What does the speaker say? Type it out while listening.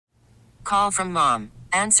call from mom.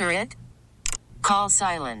 Answer it. Call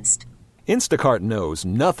silenced. Instacart knows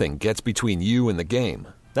nothing gets between you and the game.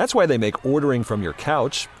 That's why they make ordering from your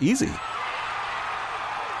couch easy.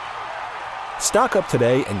 Stock up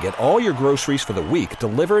today and get all your groceries for the week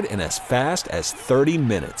delivered in as fast as 30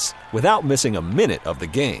 minutes without missing a minute of the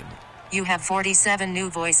game. You have 47 new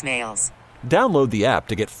voicemails. Download the app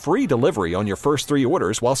to get free delivery on your first 3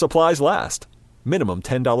 orders while supplies last. Minimum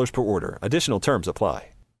 $10 per order. Additional terms apply.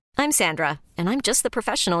 I'm Sandra, and I'm just the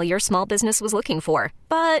professional your small business was looking for.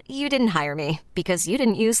 But you didn't hire me because you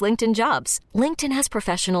didn't use LinkedIn Jobs. LinkedIn has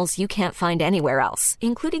professionals you can't find anywhere else,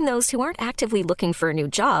 including those who aren't actively looking for a new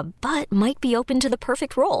job, but might be open to the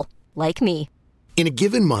perfect role, like me. In a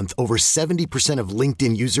given month, over 70% of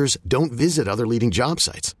LinkedIn users don't visit other leading job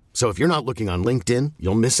sites. So if you're not looking on LinkedIn,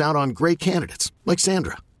 you'll miss out on great candidates like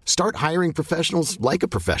Sandra. Start hiring professionals like a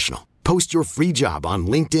professional. Post your free job on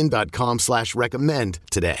linkedin.com/recommend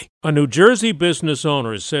today. A New Jersey business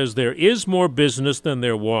owner says there is more business than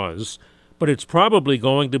there was, but it's probably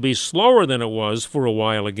going to be slower than it was for a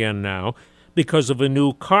while again now because of a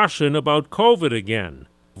new caution about COVID again.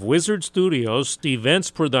 Wizard Studios' Steve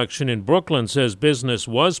Entz production in Brooklyn says business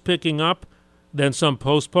was picking up, then some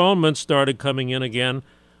postponements started coming in again.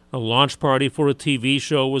 A launch party for a TV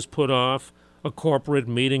show was put off. A corporate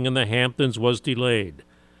meeting in the Hamptons was delayed.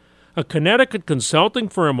 A Connecticut consulting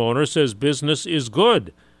firm owner says business is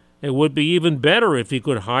good. It would be even better if he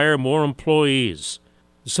could hire more employees.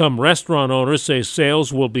 Some restaurant owners say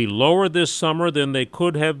sales will be lower this summer than they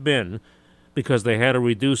could have been because they had to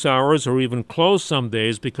reduce hours or even close some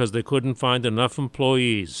days because they couldn't find enough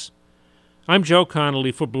employees. I'm Joe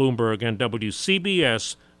Connolly for Bloomberg and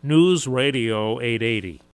WCBS News Radio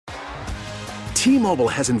 880. T-Mobile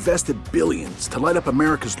has invested billions to light up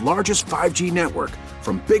America's largest 5G network,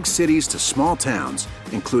 from big cities to small towns,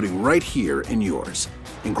 including right here in yours.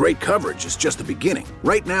 And great coverage is just the beginning.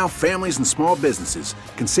 Right now, families and small businesses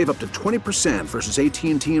can save up to 20% versus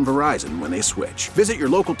AT&T and Verizon when they switch. Visit your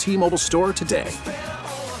local T-Mobile store today.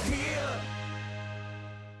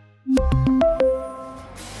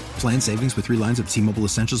 Plan savings with 3 lines of T-Mobile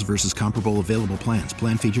Essentials versus comparable available plans.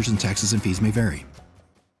 Plan features and taxes and fees may vary.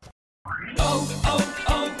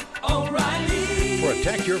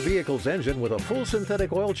 Protect your vehicle's engine with a full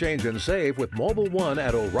synthetic oil change and save with Mobil 1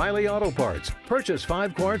 at O'Reilly Auto Parts. Purchase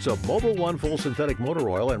 5 quarts of Mobil 1 full synthetic motor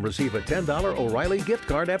oil and receive a $10 O'Reilly gift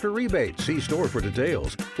card after rebate. See store for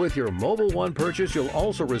details. With your Mobil 1 purchase, you'll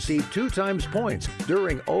also receive 2 times points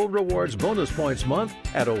during Old Rewards Bonus Points Month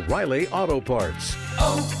at O'Reilly Auto Parts.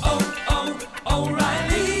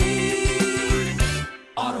 O'Reilly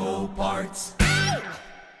Auto Parts.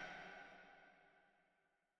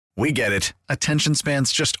 We get it. Attention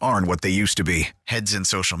spans just aren't what they used to be. Heads in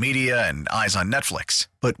social media and eyes on Netflix.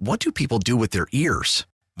 But what do people do with their ears?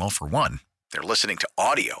 Well, for one, they're listening to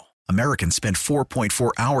audio. Americans spend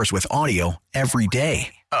 4.4 hours with audio every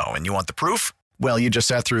day. Oh, and you want the proof? Well, you just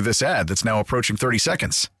sat through this ad that's now approaching 30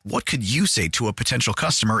 seconds. What could you say to a potential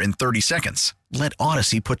customer in 30 seconds? Let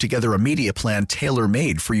Odyssey put together a media plan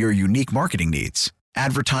tailor-made for your unique marketing needs.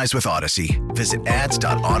 Advertise with Odyssey. Visit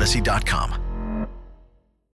ads.odyssey.com.